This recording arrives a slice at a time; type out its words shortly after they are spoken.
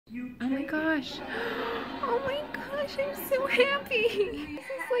Oh my gosh. Oh my gosh, I'm so happy. This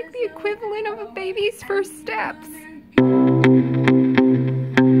is like the equivalent of a baby's first steps.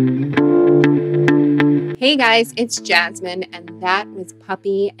 Hey guys, it's Jasmine, and that was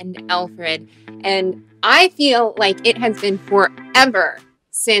Puppy and Alfred. And I feel like it has been forever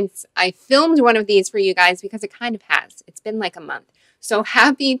since I filmed one of these for you guys, because it kind of has. It's been like a month. So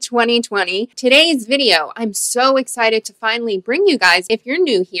happy 2020. Today's video, I'm so excited to finally bring you guys. If you're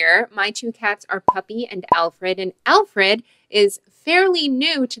new here, my two cats are Puppy and Alfred is fairly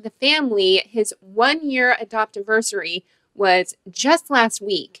new to the family. His 1-year adoptiversary was just last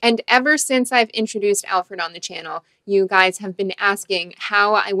week. And ever since I've introduced Alfred on the channel, you guys have been asking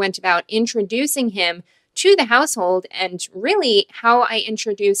how I went about introducing him to the household, and really how I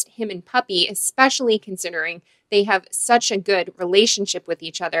introduced him and Puppy, especially considering they have such a good relationship with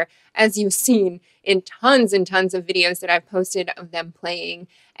each other, as you've seen in tons and tons of videos that I've posted of them playing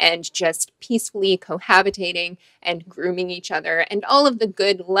and just peacefully cohabitating and grooming each other and all of the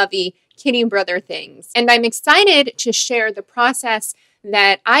good, lovey kitty brother things. And I'm excited to share the process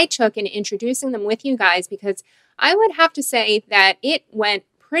that I took in introducing them with you guys, because I would have to say that it went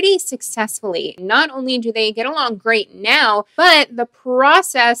pretty successfully. Not only do they get along great now, but the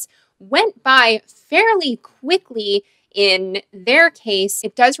process went by fairly quickly. In their case,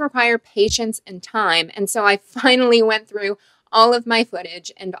 it does require patience and time. And so I finally went through all of my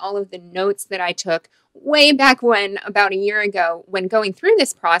footage and all of the notes that I took way back when, about a year ago, when going through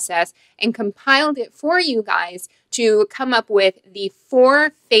this process, and compiled it for you guys to come up with the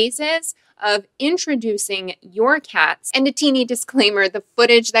 4 phases of introducing your cats. And a teeny disclaimer, the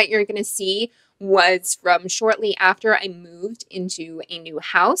footage that you're going to see was from shortly after I moved into a new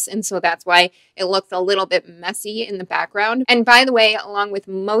house, and so that's why it looks a little bit messy in the background. And by the way, along with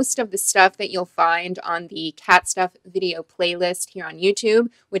most of the stuff that you'll find on the Cat Stuff video playlist here on YouTube,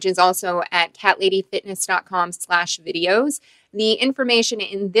 which is also at catladyfitness.com/videos, the information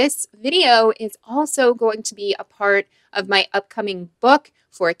in this video is also going to be a part of my upcoming book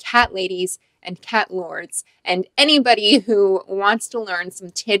for cat ladies and cat lords, and anybody who wants to learn some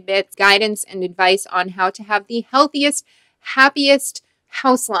tidbits, guidance, and advice on how to have the healthiest, happiest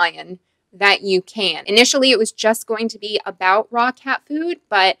house lion that you can. Initially, it was just going to be about raw cat food,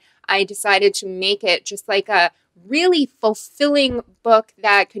 but I decided to make it just like a really fulfilling book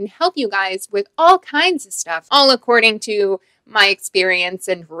that can help you guys with all kinds of stuff, all according to my experience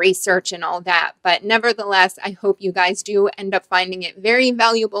and research and all that. But nevertheless, I hope you guys do end up finding it very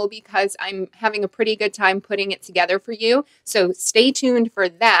valuable, because I'm having a pretty good time putting it together for you. So stay tuned for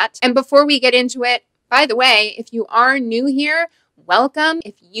that. And before we get into it, by the way, if you are new here, welcome.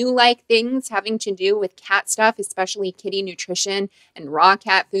 If you like things having to do with cat stuff, especially kitty nutrition and raw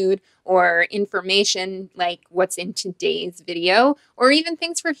cat food, or information like what's in today's video, or even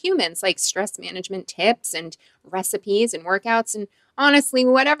things for humans like stress management tips and recipes and workouts, and honestly,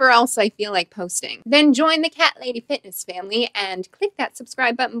 whatever else I feel like posting, then join the Cat Lady Fitness family and click that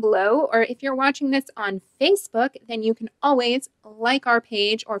subscribe button below. Or if you're watching this on Facebook, then you can always like our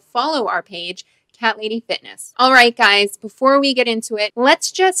page or follow our page, Cat Lady Fitness. All right, guys, before we get into it,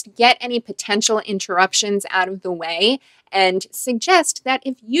 let's just get any potential interruptions out of the way and suggest that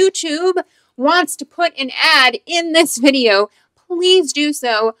if YouTube wants to put an ad in this video, please do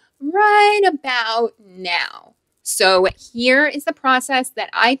so right about now. So here is the process that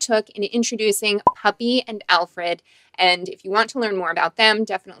I took in introducing Puppy and Alfred. And if you want to learn more about them,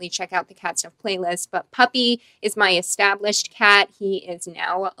 definitely check out the Cat Stuff playlist. But Puppy is my established cat. He is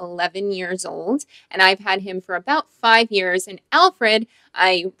now 11 years old, and I've had him for about 5 years. And Alfred,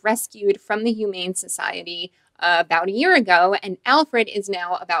 I rescued from the Humane Society about a year ago, and Alfred is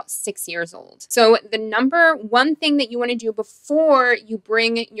now about 6 years old. So the number one thing that you want to do before you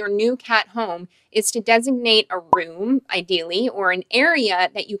bring your new cat home is to designate a room, ideally, or an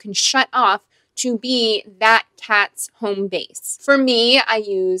area that you can shut off to be that cat's home base. For me, I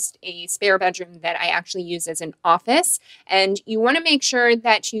used a spare bedroom that I actually use as an office, and you want to make sure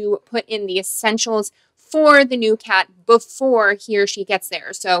that you put in the essentials for the new cat before he or she gets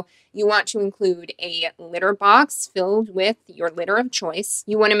there. So you want to include a litter box filled with your litter of choice.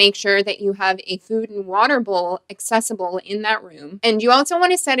 You want to make sure that you have a food and water bowl accessible in that room. And you also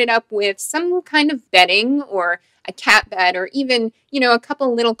want to set it up with some kind of bedding, or a cat bed, or even, a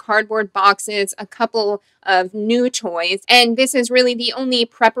couple little cardboard boxes, a couple of new toys. And this is really the only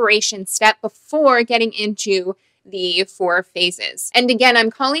preparation step before getting into the 4 phases. And again, I'm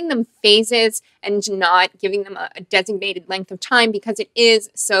calling them phases and not giving them a designated length of time, because it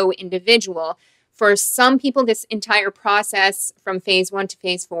is so individual. For some people, this entire process from phase 1 to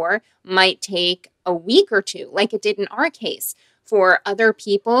phase 4 might take a week or two, like it did in our case. For other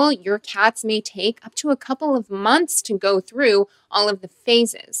people, your cats may take up to a couple of months to go through all of the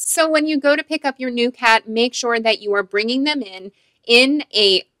phases. So when you go to pick up your new cat, make sure that you are bringing them in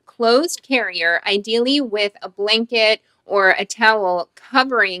a closed carrier, ideally with a blanket or a towel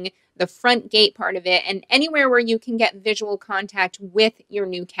covering the front gate part of it, and anywhere where you can get visual contact with your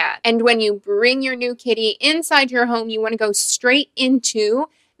new cat. And when you bring your new kitty inside your home, you want to go straight into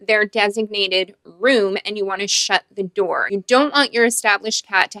their designated room and you want to shut the door. You don't want your established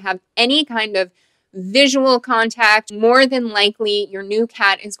cat to have any kind of visual contact. More than likely, your new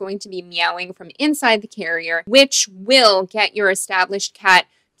cat is going to be meowing from inside the carrier, which will get your established cat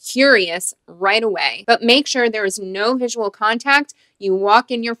curious right away. But make sure there is no visual contact. You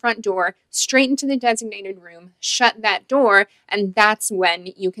walk in your front door, straight into the designated room, shut that door, and that's when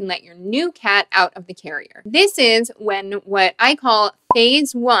you can let your new cat out of the carrier. This is when what I call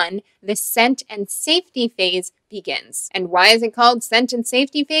phase 1, the scent and safety phase, begins. And why is it called scent and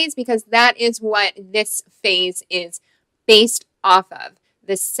safety phase? Because that is what this phase is based off of.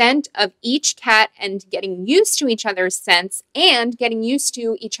 The scent of each cat and getting used to each other's scents and getting used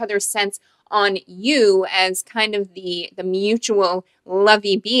to each other's scents on you as kind of the mutual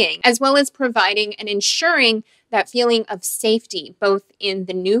lovey being, as well as providing and ensuring that feeling of safety, both in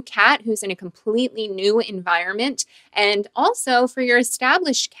the new cat who's in a completely new environment, and also for your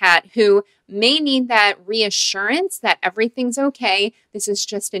established cat who may need that reassurance that everything's okay. This is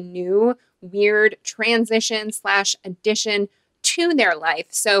just a new, weird transition / addition to their life.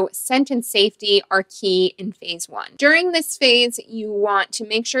 So scent and safety are key in phase 1. During this phase, you want to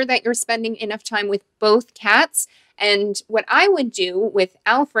make sure that you're spending enough time with both cats. And what I would do with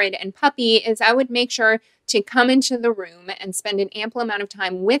Alfred and Puppy is I would make sure to come into the room and spend an ample amount of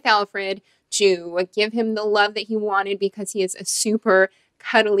time with Alfred to give him the love that he wanted, because he is a super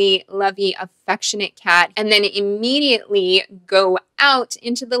cuddly, lovey, affectionate cat, and then immediately go out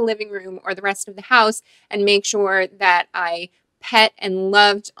into the living room or the rest of the house and make sure that I pet and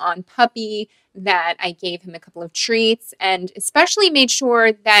loved on Puppy, that I gave him a couple of treats, and especially made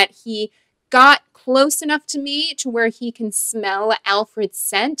sure that he got close enough to me to where he can smell Alfred's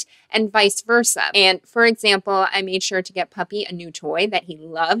scent and vice versa. And for example, I made sure to get Puppy a new toy that he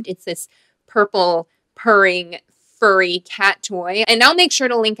loved. It's this purple purring furry cat toy. And I'll make sure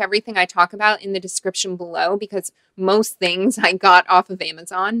to link everything I talk about in the description below, because most things I got off of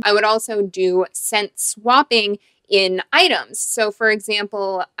Amazon. I would also do scent swapping in items. So for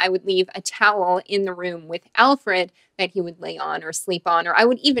example, I would leave a towel in the room with Alfred that he would lay on or sleep on, or I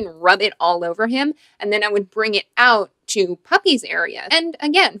would even rub it all over him, and then I would bring it out to Puppy's area. And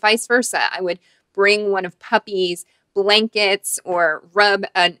again, vice versa. I would bring one of Puppy's blankets or rub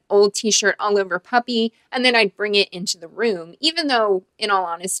an old t-shirt all over Puppy, and then I'd bring it into the room, even though, in all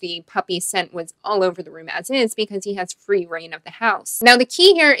honesty, Puppy's scent was all over the room as is, because he has free reign of the house. Now, the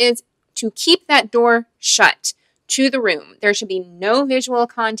key here is to keep that door shut to the room. There should be no visual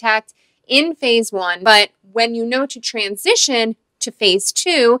contact in phase 1, but when you know to transition to phase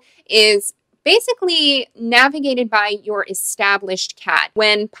 2 is basically navigated by your established cat.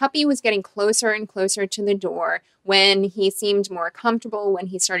 When Puppy was getting closer and closer to the door, when he seemed more comfortable, when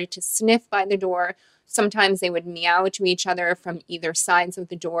he started to sniff by the door, sometimes they would meow to each other from either sides of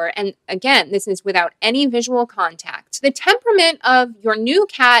the door. And again, this is without any visual contact. The temperament of your new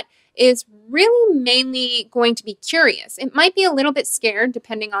cat is really mainly going to be curious. It might be a little bit scared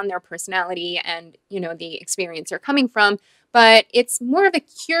depending on their personality and, the experience they're coming from, but it's more of a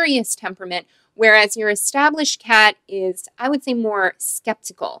curious temperament, whereas your established cat is, I would say, more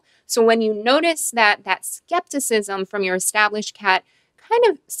skeptical. So when you notice that skepticism from your established cat kind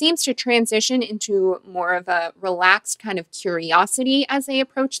of seems to transition into more of a relaxed kind of curiosity as they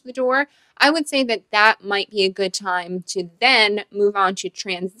approach the door, I would say that might be a good time to then move on to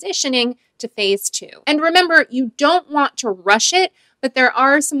transitioning to phase 2. And remember, you don't want to rush it, but there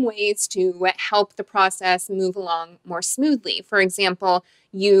are some ways to help the process move along more smoothly. For example,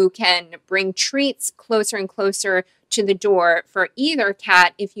 you can bring treats closer and closer to the door for either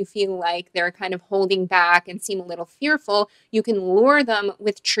cat. If you feel like they're kind of holding back and seem a little fearful, you can lure them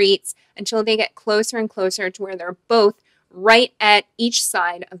with treats until they get closer and closer to where they're both right at each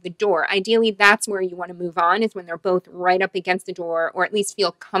side of the door. Ideally, that's where you want to move on, is when they're both right up against the door, or at least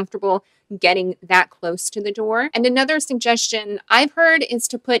feel comfortable getting that close to the door. And another suggestion I've heard is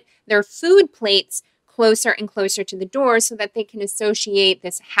to put their food plates closer and closer to the door so that they can associate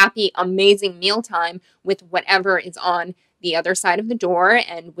this happy, amazing mealtime with whatever is on the other side of the door,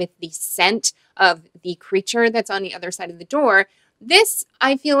 and with the scent of the creature that's on the other side of the door. This,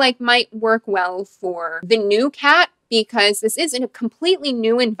 I feel like, might work well for the new cat because this is in a completely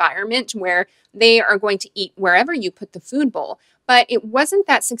new environment where they are going to eat wherever you put the food bowl. But it wasn't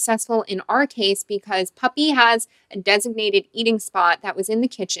that successful in our case because Puppy has a designated eating spot that was in the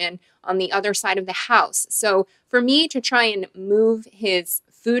kitchen on the other side of the house. So for me to try and move his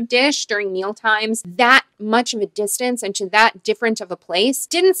food dish during meal times that much of a distance and to that different of a place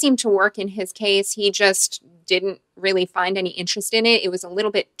didn't seem to work in his case. He just didn't really find any interest in it. It was a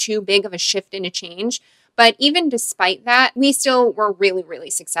little bit too big of a shift and a change. But even despite that, we still were really, really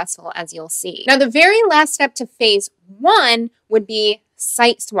successful, as you'll see. Now, the very last step to phase 1 would be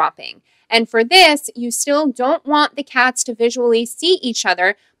site swapping. And for this, you still don't want the cats to visually see each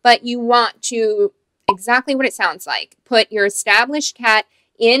other, but you want to, exactly what it sounds like, put your established cat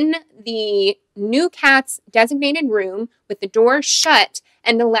in the new cat's designated room with the door shut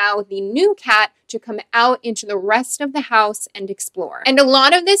and allow the new cat to come out into the rest of the house and explore. And a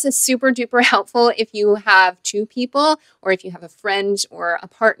lot of this is super duper helpful if you have 2 people or if you have a friend or a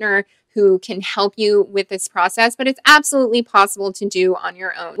partner who can help you with this process, but it's absolutely possible to do on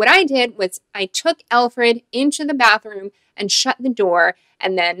your own. What I did was I took Alfred into the bathroom and shut the door,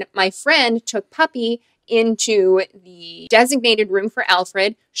 and then my friend took Puppy into the designated room for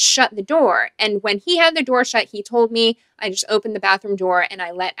Alfred, shut the door. And when he had the door shut, he told me, I just opened the bathroom door and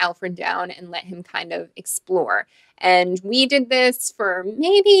I let Alfred down and let him kind of explore. And we did this for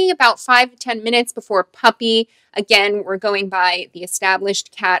maybe about 5 to 10 minutes before Puppy, again, we're going by the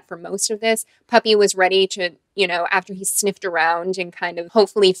established cat for most of this. Puppy was ready to, after he sniffed around and kind of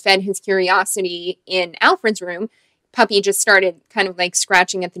hopefully fed his curiosity in Alfred's room, Puppy just started kind of like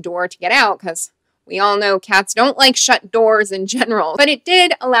scratching at the door to get out because we all know cats don't like shut doors in general, but it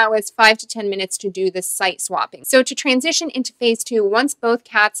did allow us 5 to 10 minutes to do this site swapping. So to transition into phase 2, once both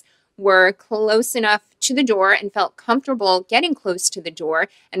cats were close enough to the door and felt comfortable getting close to the door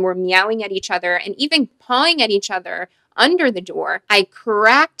and were meowing at each other and even pawing at each other under the door, I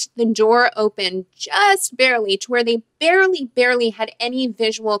cracked the door open just barely to where they barely had any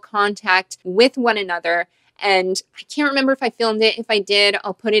visual contact with one another. And I can't remember if I filmed it. If I did,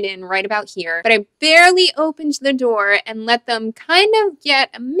 I'll put it in right about here. But I barely opened the door and let them kind of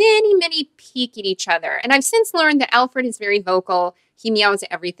get a mini peek at each other. And I've since learned that Alfred is very vocal. He meows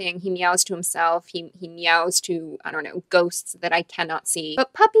at everything. He meows to himself. He meows to, ghosts that I cannot see.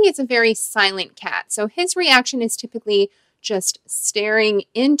 But Puppy is a very silent cat. So his reaction is typically just staring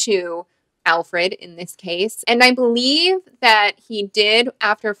into Alfred in this case. And I believe that he did,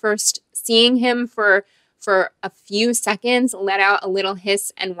 after first seeing him for a few seconds, let out a little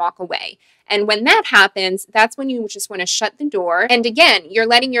hiss and walk away. And when that happens, that's when you just want to shut the door. And again, you're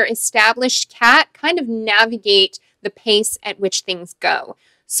letting your established cat kind of navigate the pace at which things go.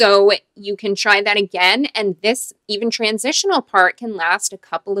 So you can try that again. And this even transitional part can last a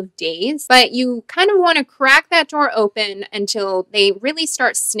couple of days. But you kind of want to crack that door open until they really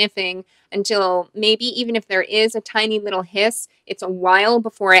start sniffing, until maybe even if there is a tiny little hiss, it's a while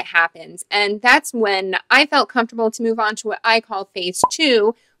before it happens. And that's when I felt comfortable to move on to what I call phase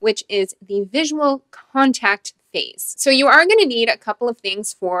 2, which is the visual contact phase. So you are going to need a couple of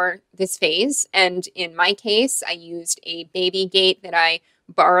things for this phase. And in my case, I used a baby gate that I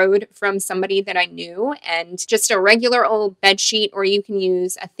borrowed from somebody that I knew, and just a regular old bed sheet, or you can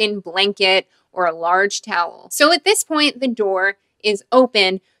use a thin blanket or a large towel. So at this point, the door is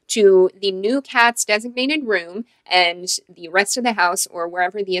open to the new cat's designated room and the rest of the house or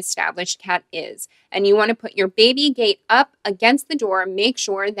wherever the established cat is. And you want to put your baby gate up against the door, make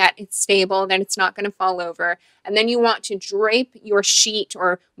sure that it's stable, that it's not going to fall over. And then you want to drape your sheet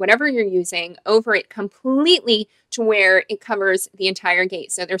or whatever you're using over it completely to where it covers the entire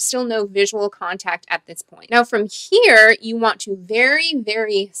gate. So there's still no visual contact at this point. Now from here, you want to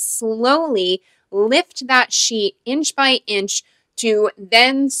very slowly lift that sheet inch by inch to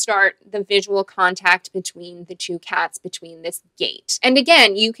then start the visual contact between the two cats, between this gate. And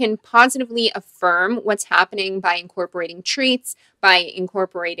again, you can positively affirm what's happening by incorporating treats, by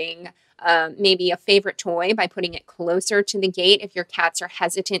incorporating maybe a favorite toy, by putting it closer to the gate if your cats are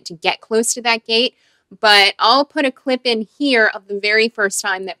hesitant to get close to that gate. But I'll put a clip in here of the very first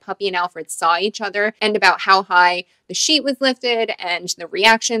time that Puppy and Alfred saw each other and about how high the sheet was lifted and the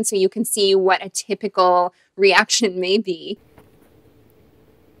reaction, so you can see what a typical reaction may be.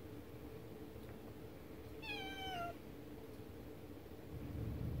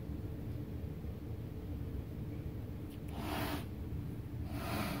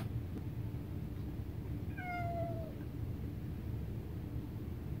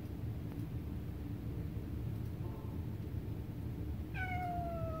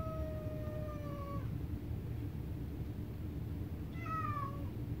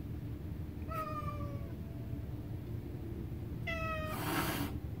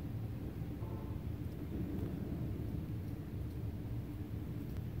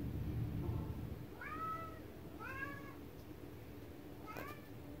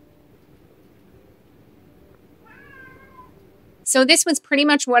 So this was pretty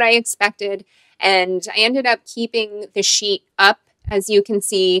much what I expected, and I ended up keeping the sheet up, as you can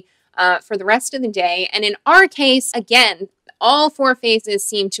see, for the rest of the day. And in our case, again, all 4 phases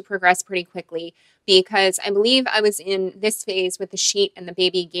seemed to progress pretty quickly, because I believe I was in this phase with the sheet and the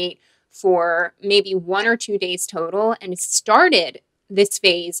baby gate for maybe 1 or 2 days total, and started this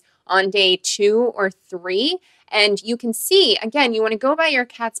phase on day 2 or 3. And you can see, again, you want to go by your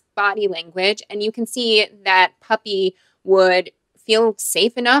cat's body language, and you can see that Puppy would feel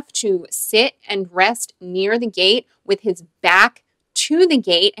safe enough to sit and rest near the gate with his back to the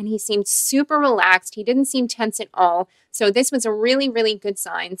gate, and he seemed super relaxed. He didn't seem tense at all. So this was a really, really good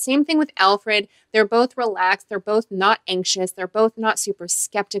sign. Same thing with Alfred. They're both relaxed. They're both not anxious. They're both not super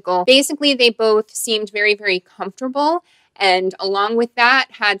skeptical. Basically, they both seemed very, very comfortable. And along with that,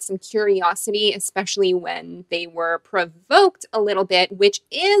 had some curiosity, especially when they were provoked a little bit, which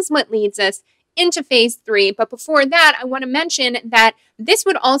is what leads us into phase 3. But before that, I want to mention that this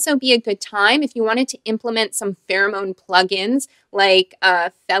would also be a good time if you wanted to implement some pheromone plugins like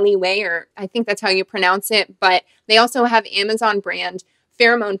Feliway, or I think that's how you pronounce it. But they also have Amazon brand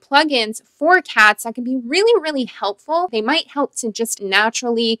pheromone plugins for cats that can be really, really helpful. They might help to just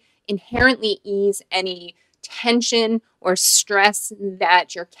naturally, inherently ease any tension or stress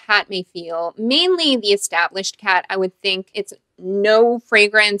that your cat may feel. Mainly the established cat, I would think. It's no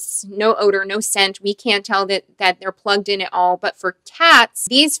fragrance, no odor, no scent. We can't tell that they're plugged in at all. But for cats,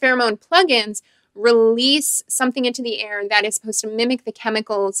 these pheromone plugins release something into the air that is supposed to mimic the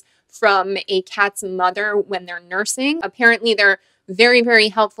chemicals from a cat's mother when they're nursing. Apparently, they're very, very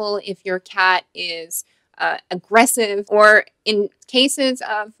helpful if your cat is aggressive, or in cases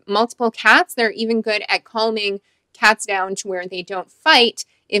of multiple cats, they're even good at calming cats down to where they don't fight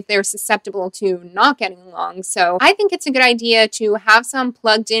if they're susceptible to not getting along. So I think it's a good idea to have some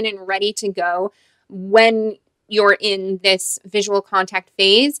plugged in and ready to go when you're in this visual contact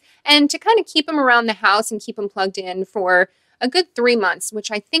phase, and to kind of keep them around the house and keep them plugged in for a good 3 months,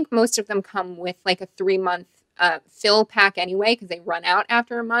 which I think most of them come with like a 3-month fill pack anyway, because they run out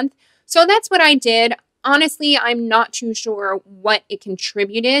after a month. So that's what I did. Honestly, I'm not too sure what it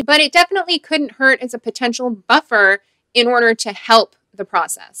contributed, but it definitely couldn't hurt as a potential buffer in order to help the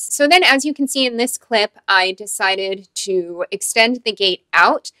process. So then, as you can see in this clip, I decided to extend the gate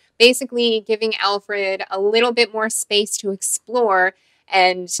out, basically giving Alfred a little bit more space to explore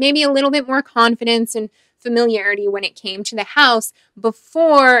and maybe a little bit more confidence and familiarity when it came to the house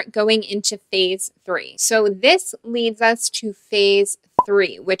before going into phase 3. So this leads us to phase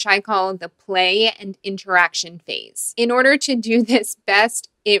 3, which I call the play and interaction phase. In order to do this best,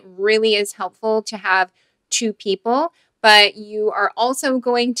 it really is helpful to have 2 people, but you are also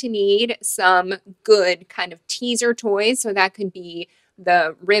going to need some good kind of teaser toys. So that could be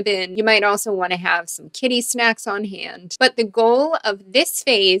the ribbon. You might also want to have some kitty snacks on hand. But the goal of this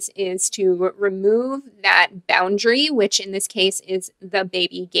phase is to remove that boundary, which in this case is the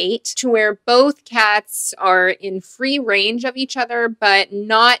baby gate, to where both cats are in free range of each other, but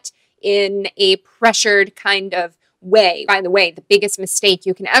not in a pressured kind of way. By the way, the biggest mistake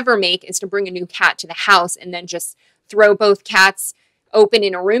you can ever make is to bring a new cat to the house and then just throw both cats open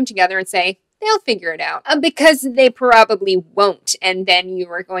in a room together and say, they'll figure it out, because they probably won't. And then you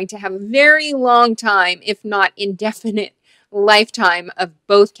are going to have a very long time, if not indefinite lifetime, of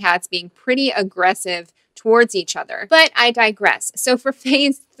both cats being pretty aggressive towards each other. But I digress. So for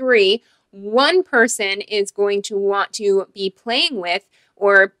phase 3, one person is going to want to be playing with,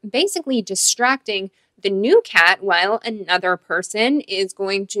 or basically distracting, the new cat, while another person is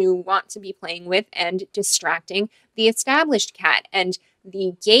going to want to be playing with and distracting the established cat. And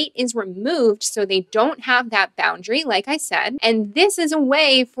the gate is removed so they don't have that boundary, like I said. And this is a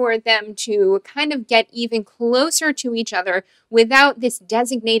way for them to kind of get even closer to each other without this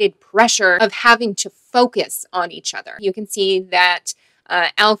designated pressure of having to focus on each other. You can see that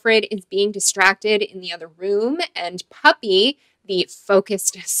Alfred is being distracted in the other room, and Puppy, the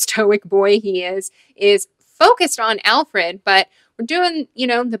focused, stoic boy he is focused on Alfred, but we're doing,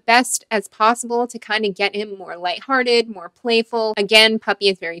 the best as possible to kind of get him more lighthearted, more playful. Again, Puppy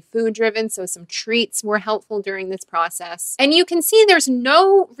is very food driven, so some treats were helpful during this process. And you can see there's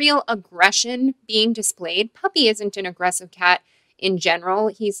no real aggression being displayed. Puppy isn't an aggressive cat in general.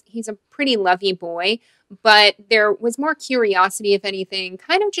 He's a pretty lovey boy, but there was more curiosity, if anything,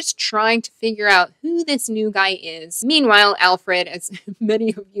 kind of just trying to figure out who this new guy is. Meanwhile, Alfred, as many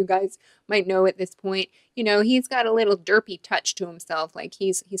of you guys might know at this point, he's got a little derpy touch to himself. Like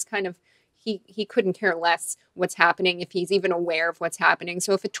he's kind of, he couldn't care less what's happening, if he's even aware of what's happening.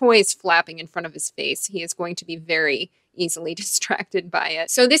 So if a toy is flapping in front of his face, he is going to be very easily distracted by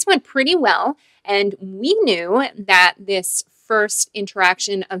it. So this went pretty well, and we knew that this first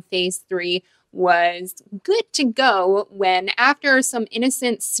interaction of phase 3 was good to go when, after some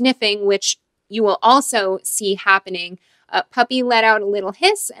innocent sniffing, which you will also see happening, Puppy let out a little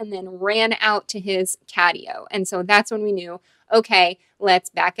hiss and then ran out to his catio. And so that's when we knew, okay, let's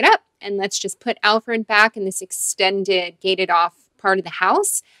back it up and let's just put Alfred back in this extended, gated off part of the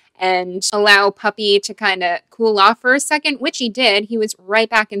house and allow Puppy to kind of cool off for a second, which he did. He was right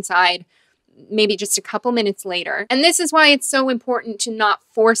back inside maybe just a couple minutes later. And this is why it's so important to not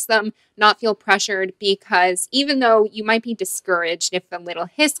force them, not feel pressured, because even though you might be discouraged if a little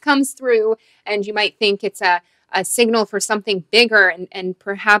hiss comes through and you might think it's a signal for something bigger and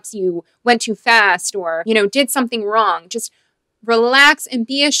perhaps you went too fast or, did something wrong, just relax and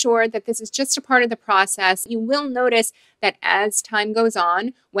be assured that this is just a part of the process. You will notice that as time goes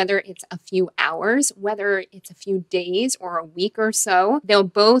on, whether it's a few hours, whether it's a few days or a week or so, they'll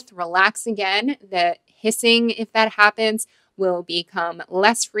both relax again. The hissing, if that happens, will become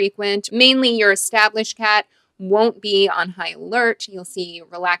less frequent. Mainly your established cat won't be on high alert. You'll see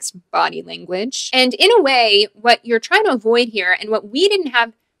relaxed body language. And in a way, what you're trying to avoid here, and what we didn't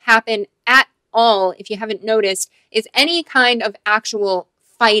have happen at all, if you haven't noticed, is any kind of actual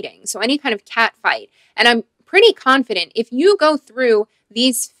fighting. So any kind of cat fight. And I'm pretty confident if you go through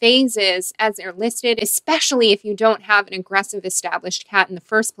these phases as they're listed, especially if you don't have an aggressive established cat in the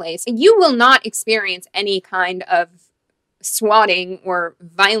first place, you will not experience any kind of swatting or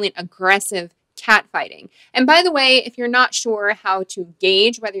violent, aggressive cat fighting. And by the way, if you're not sure how to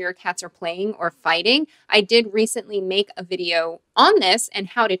gauge whether your cats are playing or fighting, I did recently make a video on this and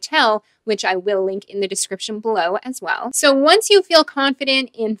how to tell, which I will link in the description below as well. So once you feel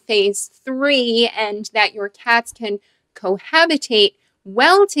confident in phase 3 and that your cats can cohabitate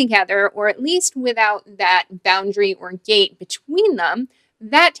well together, or at least without that boundary or gate between them,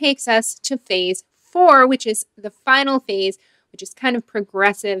 that takes us to phase 4, which is the final phase, which is kind of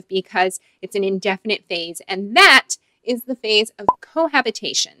progressive because it's an indefinite phase. And that is the phase of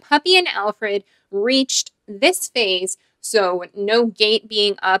cohabitation. Puppy and Alfred reached this phase, so no gate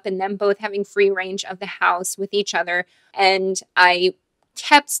being up and them both having free range of the house with each other. And I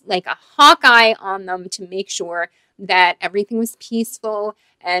kept like a hawk eye on them to make sure that everything was peaceful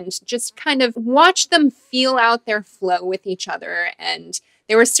and just kind of watch them feel out their flow with each other. And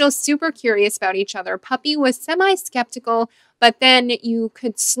they were still super curious about each other. Puppy was semi-skeptical, but then you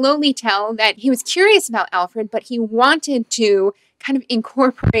could slowly tell that he was curious about Alfred, but he wanted to kind of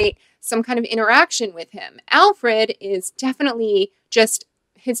incorporate some kind of interaction with him. Alfred is definitely just,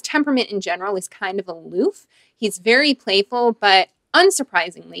 his temperament in general is kind of aloof. He's very playful, but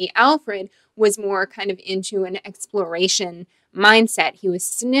unsurprisingly, Alfred was more kind of into an exploration mindset. He was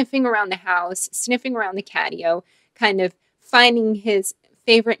sniffing around the house, sniffing around the catio, kind of finding his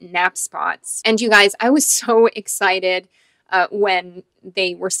favorite nap spots. And you guys, I was so excited when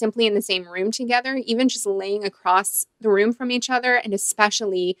they were simply in the same room together, even just laying across the room from each other, and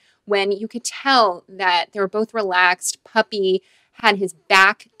especially when you could tell that they were both relaxed. Puppy had his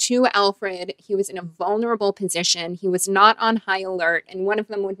back to Alfred. He was in a vulnerable position. He was not on high alert, and one of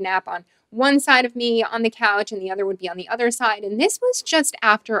them would nap on one side of me on the couch and the other would be on the other side. And this was just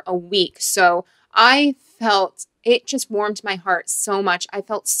after a week. So I felt, it just warmed my heart so much. I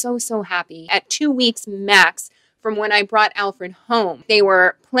felt so, so happy. At 2 weeks max from when I brought Alfred home, they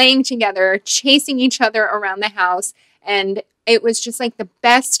were playing together, chasing each other around the house. And it was just like the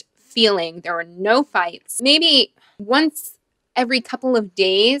best feeling. There were no fights. Maybe once every couple of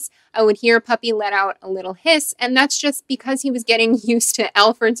days, I would hear Puppy let out a little hiss, and that's just because he was getting used to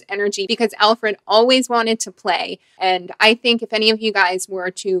Alfred's energy, because Alfred always wanted to play. And I think if any of you guys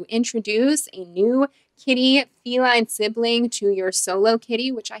were to introduce a new kitty feline sibling to your solo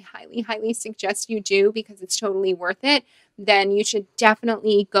kitty, which I highly, highly suggest you do because it's totally worth it, then you should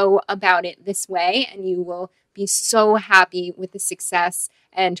definitely go about it this way, and you will be so happy with the success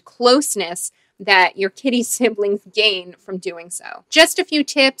and closeness that your kitty siblings gain from doing so. Just a few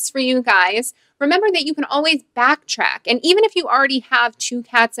tips for you guys. Remember that you can always backtrack. And even if you already have 2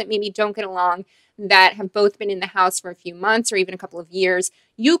 cats that maybe don't get along, that have both been in the house for a few months or even a couple of years,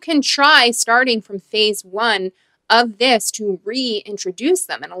 you can try starting from phase 1 of this to reintroduce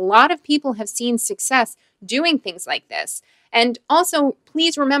them. And a lot of people have seen success doing things like this. And also,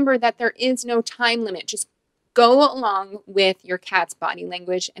 please remember that there is no time limit. Just go along with your cat's body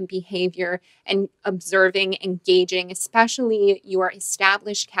language and behavior and observing, engaging, especially your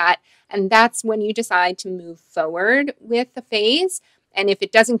established cat. And that's when you decide to move forward with the phase. And if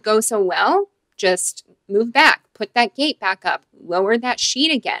it doesn't go so well, just move back, put that gate back up, lower that sheet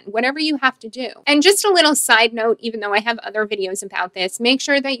again, whatever you have to do. And just a little side note, even though I have other videos about this, make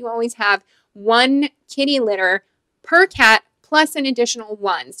sure that you always have 1 kitty litter per cat plus an additional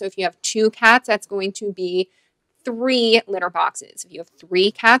 1. So if you have 2 cats, that's going to be 3 litter boxes. If you have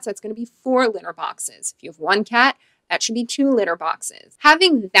 3 cats, that's going to be 4 litter boxes. If you have 1 cat, that should be 2 litter boxes.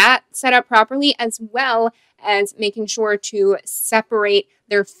 Having that set up properly, as well as making sure to separate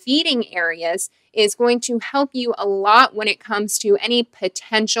their feeding areas, is going to help you a lot when it comes to any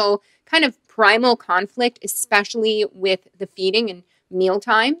potential kind of primal conflict, especially with the feeding and meal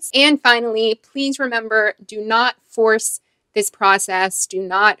times. And finally, please remember, do not force this process. Do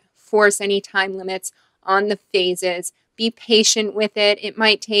not force any time limits on the phases. Be patient with it. It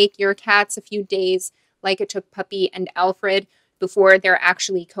might take your cats a few days, like it took Puppy and Alfred, before they're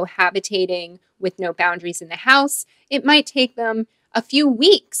actually cohabitating with no boundaries in the house. It might take them a few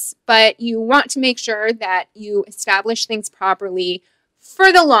weeks, but you want to make sure that you establish things properly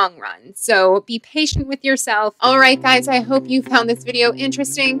for the long run. So be patient with yourself. All right, guys, I hope you found this video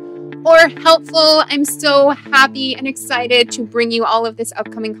interesting or helpful. I'm so happy and excited to bring you all of this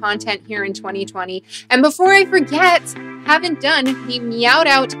upcoming content here in 2020. And before I forget, haven't done the meowed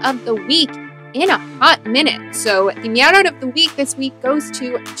out of the week in a hot minute. So the meowed out of the week this week goes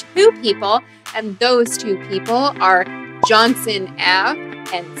to 2 people, and those 2 people are Johnson Av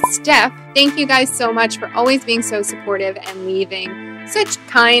and Steph. Thank you guys so much for always being so supportive and leaving such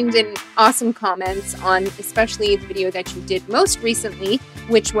kind and awesome comments on especially the video that you did most recently,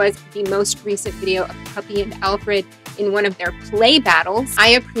 which was the most recent video of Puppy and Alfred in one of their play battles. I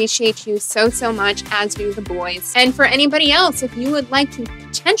appreciate you so, so much, as do the boys. And for anybody else, if you would like to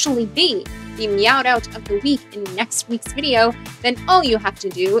potentially be the meowed out of the week in next week's video, then all you have to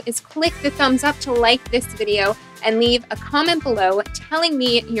do is click the thumbs up to like this video and leave a comment below telling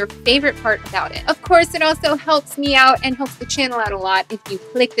me your favorite part about it. Of course, it also helps me out and helps the channel out a lot if you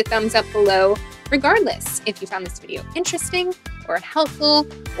click the thumbs up below, regardless if you found this video interesting or helpful,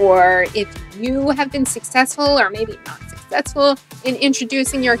 or if you have been successful or maybe not successful in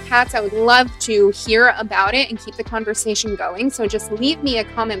introducing your cats. I would love to hear about it and keep the conversation going. So just leave me a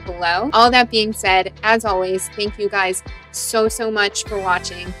comment below. All that being said, as always, thank you guys so, so much for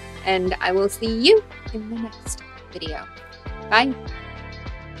watching, and I will see you in the next video. Bye.